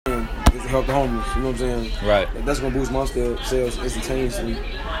help the homeless. You know what I'm saying? Right. That's gonna boost my sales instantaneously.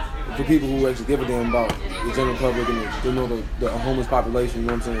 For people who actually give a damn about the general public and the homeless population, you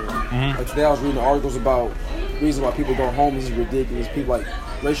know what I'm saying? Mm-hmm. Like today I was reading articles about reasons why people go homeless is ridiculous. People like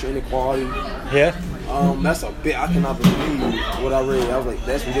racial inequality. Yeah. That's a bit, I cannot believe what I read. I was like,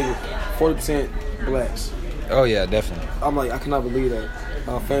 that's ridiculous. 40% blacks. Oh yeah, definitely. I'm like, I cannot believe that.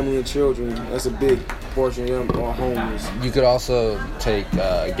 Family and children, that's a big portion of them are homeless. You could also take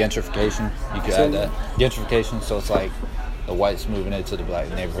gentrification. You could add that. Gentrification, so it's like the whites moving into the black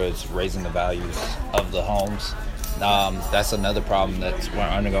neighborhoods, raising the values of the homes. That's another problem that's we're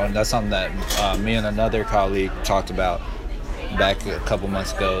undergoing. That's something that me and another colleague talked about back a couple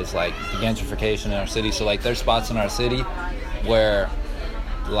months ago. Is like gentrification in our city. So like there's spots in our city where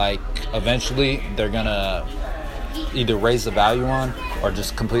like eventually they're gonna either raise the value on or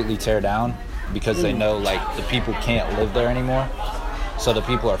just completely tear down because they know like the people can't live there anymore. So the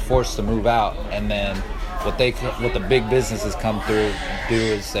people are forced to move out, and then what the big businesses come through do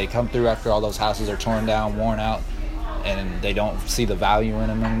is they come through after all those houses are torn down, worn out, and they don't see the value in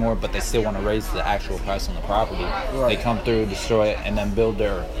them anymore, but they still want to raise the actual price on the property. Right. They come through, destroy it, and then build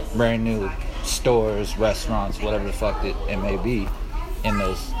their brand new stores, restaurants, whatever the fuck it may be in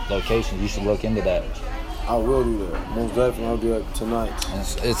those locations. You should look into that. I will do that. Most definitely, I'll do that tonight.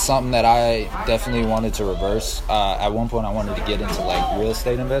 It's something that I definitely wanted to reverse. At one point, I wanted to get into like real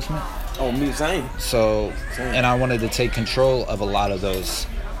estate investment. Oh, me same. So, and I wanted to take control of a lot of those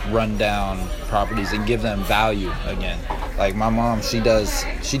rundown properties and give them value again. Like my mom, she does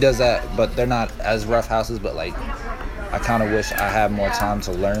that, but they're not as rough houses. But like, I kind of wish I had more time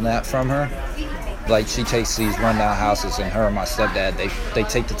to learn that from her. Like she takes these rundown houses, and her and my stepdad, they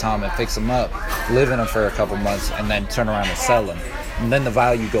take the time and fix them up, live in them for a couple months, and then turn around and sell them. And then the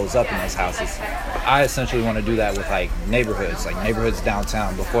value goes up in those houses. I essentially want to do that with like neighborhoods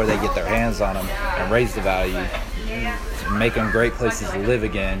downtown before they get their hands on them and raise the value, make them great places to live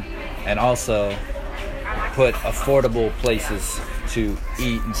again, and also put affordable places to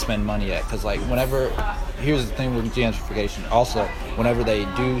eat and spend money at. Because like here's the thing with gentrification, also whenever they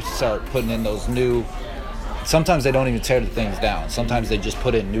do start putting in those new, sometimes they don't even tear the things down, sometimes they just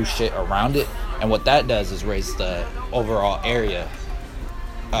put in new shit around it, and what that does is raise the overall area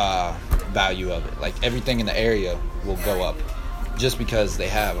value of it. Like everything in the area will go up just because they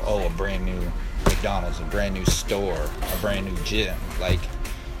have a brand new McDonald's, a brand new store, a brand new gym,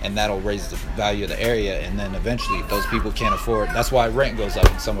 and that'll raise the value of the area, and then eventually if those people can't afford, that's why rent goes up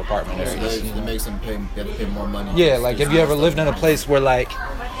in some apartment areas. It makes them pay, they have to pay more money. Yeah, like if you ever lived in a place where like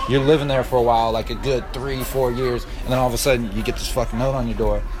you're living there for a while, like a good 3-4 years, and then all of a sudden you get this fucking note on your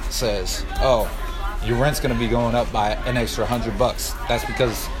door that says, your rent's gonna be going up by an extra $100. That's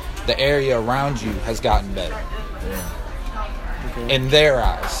because the area around you has gotten better. In their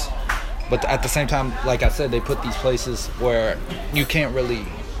eyes. But at the same time, like I said, they put these places where you can't really,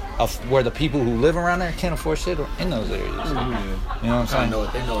 where the people who live around there can't afford shit in those areas. Mm-hmm. You know what I'm saying?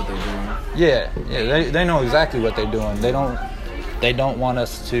 They know what they're doing. Yeah, they know exactly what they're doing. They don't want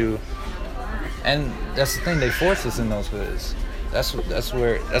us to, and that's the thing, they force us in those hoods. That's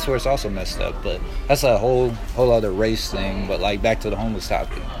where it's also messed up. But that's a whole other race thing. But like back to the homeless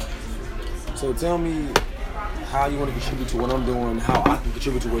topic. So tell me how you want to contribute to what I'm doing, how I can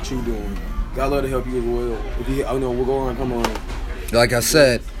contribute to what you're doing. I'd love to help you as well. We'll go on, come on. Like I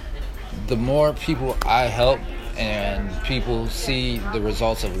said, the more people I help and people see the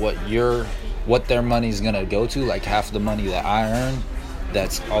results of what their money's gonna go to, like half the money that I earn,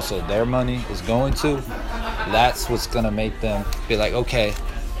 that's also their money is going to, that's what's gonna make them be like, okay,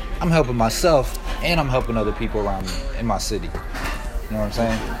 I'm helping myself and I'm helping other people around me in my city. You know what I'm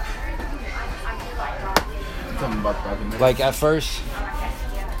saying? Like at first,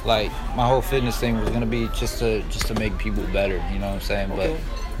 like my whole fitness thing was gonna be just to make people better, you know what I'm saying? Okay.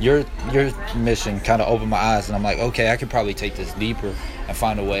 But your mission kind of opened my eyes, and I'm like, okay, I could probably take this deeper and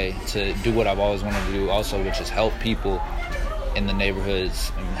find a way to do what I've always wanted to do, also, which is help people in the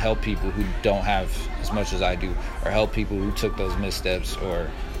neighborhoods and help people who don't have as much as I do, or help people who took those missteps or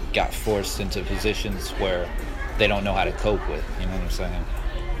got forced into positions where they don't know how to cope with. You know what I'm saying?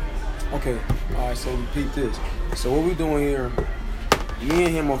 Okay, all right, so repeat this. So what we're doing here, me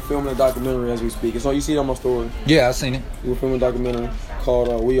and him are filming a documentary as we speak. So you see it on my story? Yeah, I've seen it. We're filming a documentary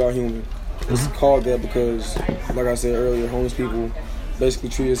called We Are Human. It's called that because, like I said earlier, homeless people basically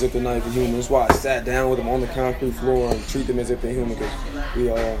treat us as if they're not even human. That's why I sat down with them on the concrete floor and treat them as if they're human, because we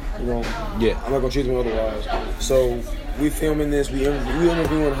are, yeah. I'm not going to treat them otherwise. So we filming this, we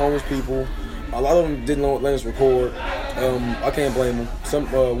interviewing homeless people. A lot of them didn't let us record. I can't blame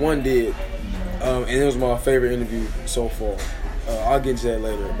them. One did, and it was my favorite interview so far. I'll get into that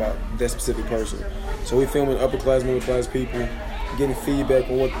later about that specific person. So we filming upper class, middle class people, getting feedback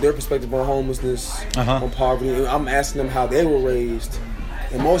on what their perspective on homelessness, on poverty. And I'm asking them how they were raised.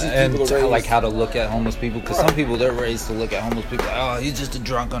 And most of these people are raised, like how to look at homeless people, because some people, they're raised to look at homeless people like, oh, he's just a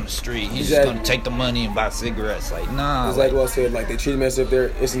drunk on the street. He's just gonna take the money and buy cigarettes. Like, nah. Exactly what I said. Like, they treat them as if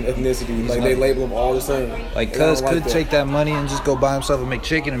it's an ethnicity. Like, they label them all the same. Like, cuz could take that money and just go buy himself a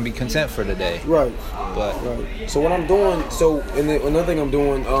McChicken and be content for the day. Right. But so what I'm doing, and then another thing I'm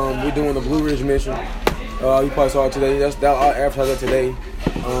doing, we're doing the Blue Ridge mission. You probably saw it today. I'll advertise that today.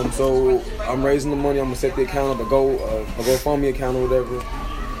 So I'm raising the money. I'm gonna set the account up, a GoFundMe account or whatever.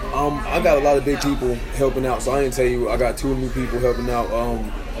 I got a lot of big people helping out, so I didn't tell you I got 2 new people helping out.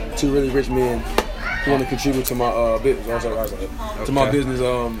 2 really rich men who want to contribute to my business. To my business.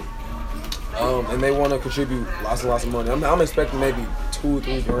 And they want to contribute lots and lots of money. I'm expecting maybe $2 or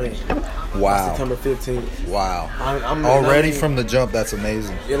 $3 grand. Wow. September 15th. Wow. I'm already from the jump. That's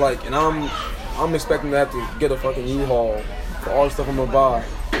amazing. Yeah, like, and I'm expecting to have to get a fucking U-Haul for all the stuff I'm gonna buy.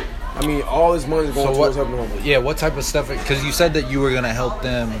 I mean, all this money is going towards helping the homeless. Yeah, what type of stuff? Because you said that you were going to help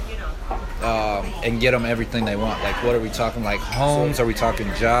them and get them everything they want. Like, what are we talking? Like homes? Are we talking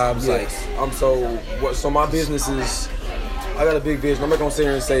jobs? Yes. So my business is, I got a big vision. I'm not going to sit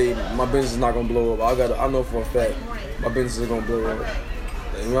here and say my business is not going to blow up. I know for a fact my business is going to blow up.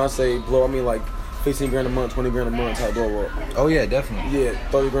 And when I say blow, I mean like 15 grand a month, 20 grand a month type blow up. Oh yeah, definitely. Yeah,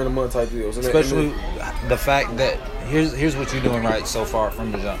 30 grand a month type deals. Especially the fact that here's what you're doing right so far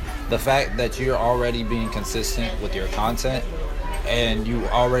from the jump. The fact that you're already being consistent with your content, and you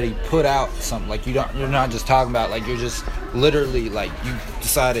already put out something. Like you're not just talking about, like, you're just literally like, you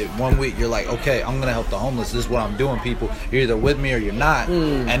decided one week you're like, okay, I'm gonna help the homeless. This is what I'm doing, people. You're either with me or you're not.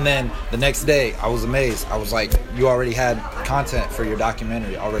 And then the next day, I was amazed. I was like, you already had content for your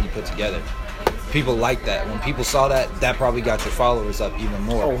documentary already put together. People like that. When people saw that probably got your followers up even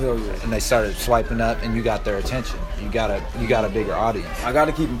more. Oh, hell yeah. And they started swiping up, and you got their attention. You got a bigger audience. I got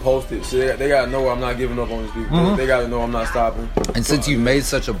to keep them posted. So they got to know I'm not giving up on these people. They got to know I'm not stopping. And since you made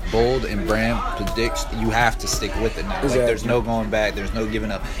such a bold and brand prediction, you have to stick with it now. Exactly. Like, there's no going back. There's no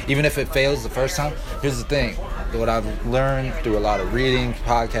giving up. Even if it fails the first time, here's the thing. What I've learned through a lot of reading,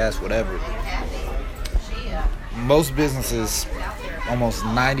 podcasts, whatever, most businesses, almost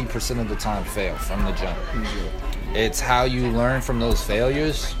 90% of the time, fail from the jump. It's how you learn from those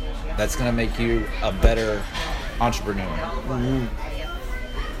failures that's going to make you a better entrepreneur.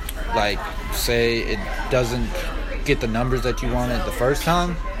 Like, say it doesn't get the numbers that you wanted the first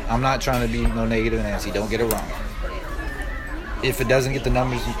time. I'm not trying to be no negative Nancy, don't get it wrong. If it doesn't get the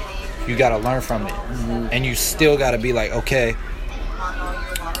numbers, you got to learn from it. And you still got to be like, okay,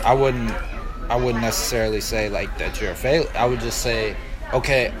 I wouldn't necessarily say like that you're a failure. I would just say,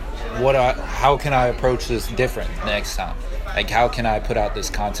 okay, how can I approach this different next time? Like, how can I put out this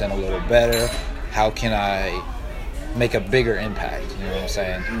content a little better? How can I make a bigger impact? You know what I'm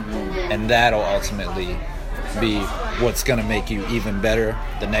saying? And that'll ultimately be what's gonna make you even better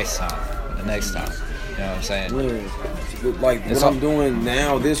the next time. You know what I'm saying? Like, what I'm doing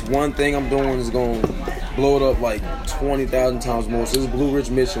now, this one thing I'm doing is going to blow it up like 20,000 times more. So this is Blue Ridge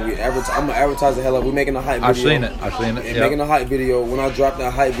Mission. I'm going to advertise the hell out. We're making a hype video. I've seen it. And making a hype video. When I drop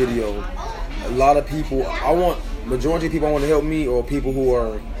that hype video, a lot of people, majority of people I want to help me or people who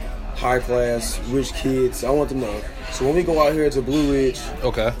are high class, rich kids. I want them to. So when we go out here to Blue Ridge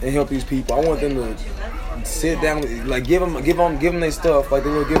and help these people, I want them to sit down, like give them their stuff, like the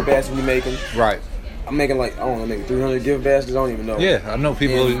little gift baskets we making. Right. I'm making like, I don't know, maybe 300 gift baskets. I don't even know. Yeah, I know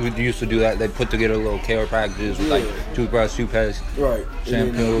people who used to do that. They put together little care packages with like toothbrush, toothpaste,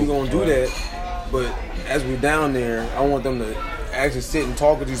 shampoo. We're gonna do that, but as we're down there, I want them to actually sit and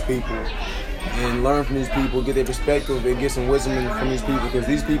talk with these people and learn from these people, get their perspective, and get some wisdom from these people, because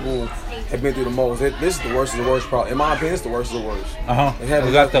these people have been through the most. This is the worst of the worst, probably. In my opinion, it's the worst of the worst.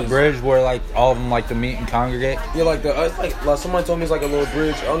 We got the bridge where like all of them like to meet and congregate. Yeah, like like somebody told me it's like a little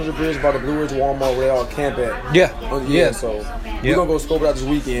bridge under the bridge by the Blue Ridge Walmart where they all camp at. Yeah. So we're gonna go scope it out this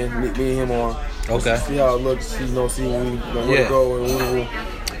weekend. Me and him on. Okay. See how it looks. See when we go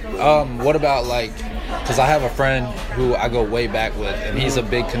and what about like? Because I have a friend who I go way back with, and he's a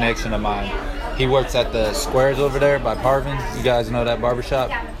big connection of mine. He works at the Squares over there by Parvin. You guys know that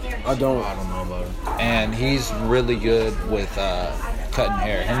barbershop? I don't know about it. And he's really good with cutting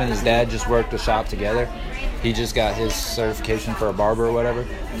hair. Him and his dad just worked the shop together. he just got his certification for a barber or whatever.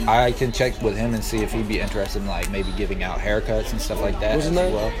 I can check with him and see if he'd be interested in like maybe giving out haircuts and stuff like that. What's his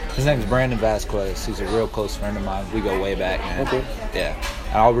name? Well. His name is Brandon Vasquez. He's a real close friend of mine. We go way back, man. Okay. Yeah.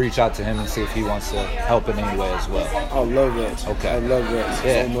 And I'll reach out to him and see if he wants to help in any way as well. I love that. Okay. I love that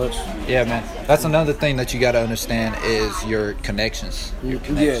so much. Yeah, man. That's another thing that you got to understand is your connections. Your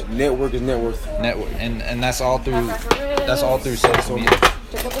connections. Yeah, network is net worth. Network, and that's all through social media.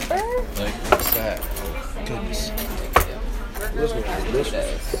 Like, what's that? Goodness.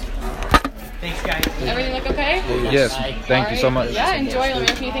 Thanks, guys. Everything look okay? Yes. Thank you so much. Yeah, enjoy. Let me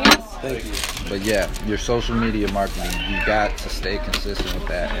know if anything else. Thank you. But yeah, your social media marketing, you got to stay consistent with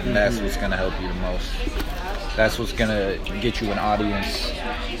that, and that's what's gonna help you the most. That's what's gonna get you an audience.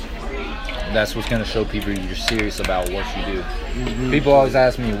 That's what's gonna show people you're serious about what you do. People always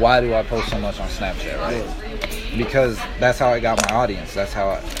ask me, why do I post so much on Snapchat, right? Because that's how I got my audience. That's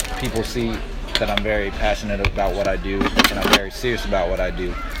how people see that I'm very passionate about what I do, and I'm very serious about what I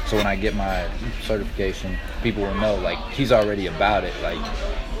do. So when I get my certification, people will know, like, he's already about it. Like,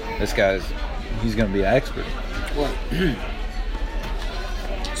 this guy's, he's gonna be an expert.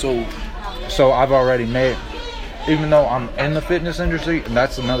 So I've already made, even though I'm in the fitness industry, and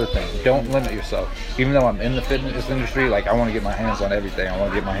that's another thing, don't limit yourself. Even though I'm in the fitness industry, like, I want to get my hands on everything. I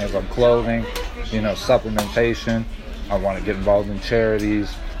want to get my hands on clothing, supplementation. I want to get involved in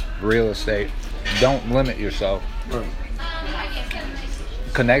charities, real estate. Don't limit yourself.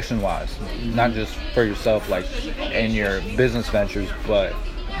 Connection-wise, not just for yourself, like in your business ventures, but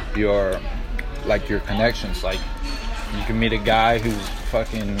your connections. Like, you can meet a guy who's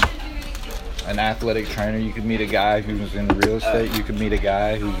fucking an athletic trainer. You could meet a guy who's in real estate. You could meet a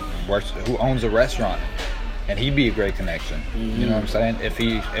guy who owns a restaurant, and he'd be a great connection. You know what I'm saying? If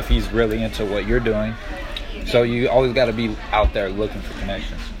he's really into what you're doing. So you always got to be out there looking for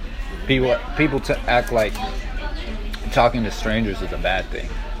connections. People act like talking to strangers is a bad thing.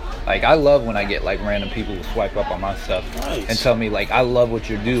 Like, I love when I get like random people who swipe up on my stuff and tell me, like, I love what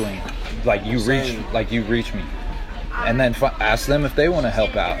you're doing. Like, you reach me. And then ask them if they want to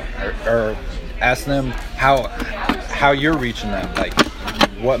help out, or ask them how you're reaching them, like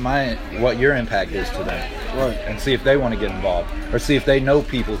what your impact is to them, right? And see if they want to get involved, or see if they know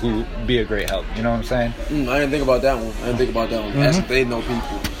people who be a great help. You know what I'm saying? I didn't think about that one. Ask if they know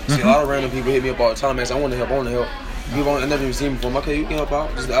people. See, a lot of random people hit me up all the time and say, I want to help. People I never even seen before. Okay, you can help out.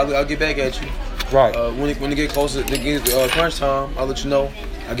 I'll get back at you. Right. When it get closer to crunch time, I'll let you know.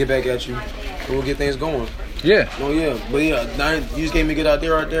 I'll get back at you. And we'll get things going. Yeah. Oh yeah, but yeah, now you just gave me a good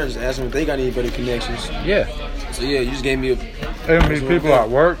idea right there. Just ask them if they got any better connections. Yeah. So yeah, you just gave me people at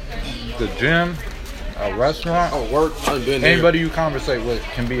work, the gym, a restaurant. Oh, work. I've been there. Anybody you conversate with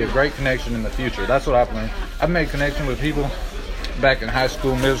can be a great connection in the future. That's what I've learned. I've made connection with people back in high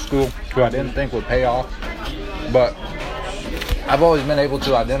school, middle school, who I didn't think would pay off, but I've always been able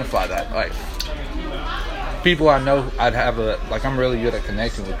to identify that. Like, people I know, I'm really good at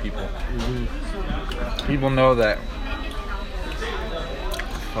connecting with people. People know that.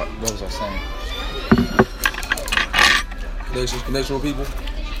 What was I saying? Connection with people?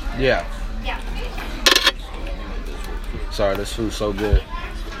 Yeah. Sorry, this food's so good.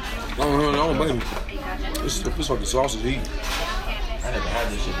 I don't blame you. This fucking sausage eat. I never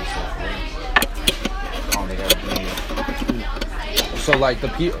had this shit before. I don't think I've been. So, like,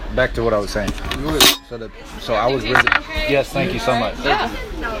 back to what I was saying. So I was really. Yes, thank you so much.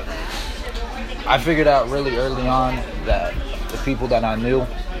 I figured out really early on that the people that I knew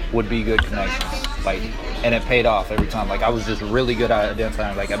would be good connections. Like, and it paid off every time. Like, I was just really good at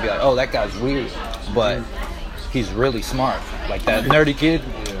identifying. Like, I'd be like, oh, that guy's weird, but he's really smart. Like, that nerdy kid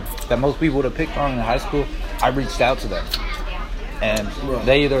that most people would have picked on in high school, I reached out to them. And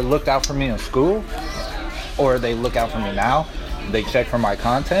they either looked out for me in school, or they look out for me now. They check for my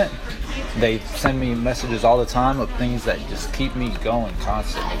content. They send me messages all the time of things that just keep me going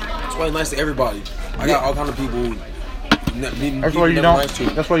constantly. That's why it's nice to everybody. I got all kind of people. That's why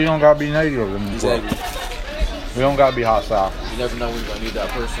you don't gotta be negative. Exactly. We don't gotta be hostile. You never know when you're gonna need that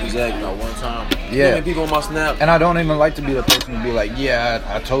person. Exactly. At one time. Yeah. People on my Snap. And I don't even like to be the person to be like, yeah,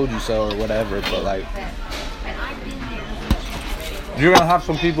 I told you so or whatever. But like, you're gonna have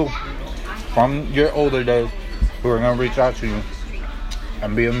some people from your older days who are gonna reach out to you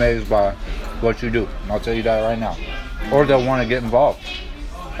and be amazed by what you do. And I'll tell you that right now. Or they'll want to get involved.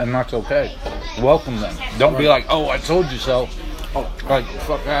 And that's okay. Welcome them. Don't be like, oh, I told you so. Oh, like,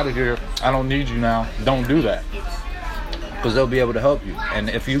 fuck out of here. I don't need you now. Don't do that. Because they'll be able to help you. And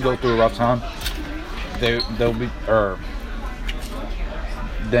if you go through a rough time,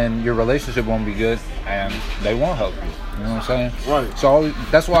 then your relationship won't be good, and they won't help you. You know what I'm saying? Right. So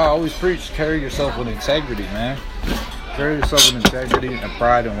that's why I always preach: carry yourself with integrity, man. Carry yourself with integrity and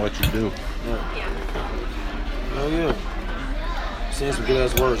pride in what you do. Hell yeah. Saying some good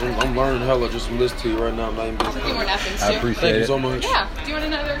ass words. I'm learning hella just from listening to you right now. I'm not even I'll take you more napkins too. I appreciate Thank it. you so much. Yeah. Do you want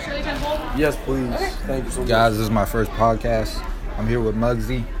another Shirley Temple? Yes, please. Okay. Thank you so much. Guys, this is my first podcast. I'm here with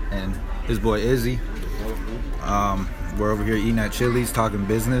Muggsy and his boy Izzy. We're over here eating at Chili's, talking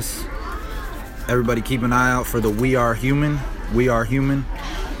business. Everybody keep an eye out for the We Are Human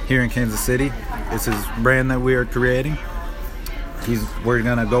here in Kansas City. It's his brand that we are creating. We're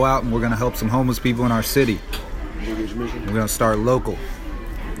going to go out and we're going to help some homeless people in our city. We're going to start local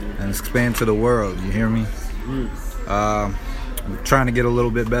and expand to the world. You hear me? I'm trying to get a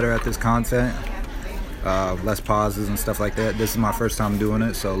little bit better at this content. Less pauses and stuff like that. This is my first time doing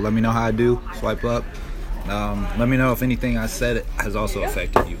it, so let me know how I do. Swipe up. Let me know if anything I said has also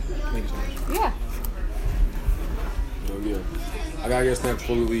affected you. Thank you so much. Yeah. Oh, yeah. I gotta get a snap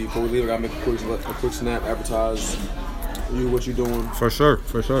before we leave. I gotta make a quick snap, advertise you what you're doing. For sure.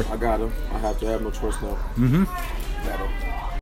 I gotta. I have to have no choice now. Mm-hmm.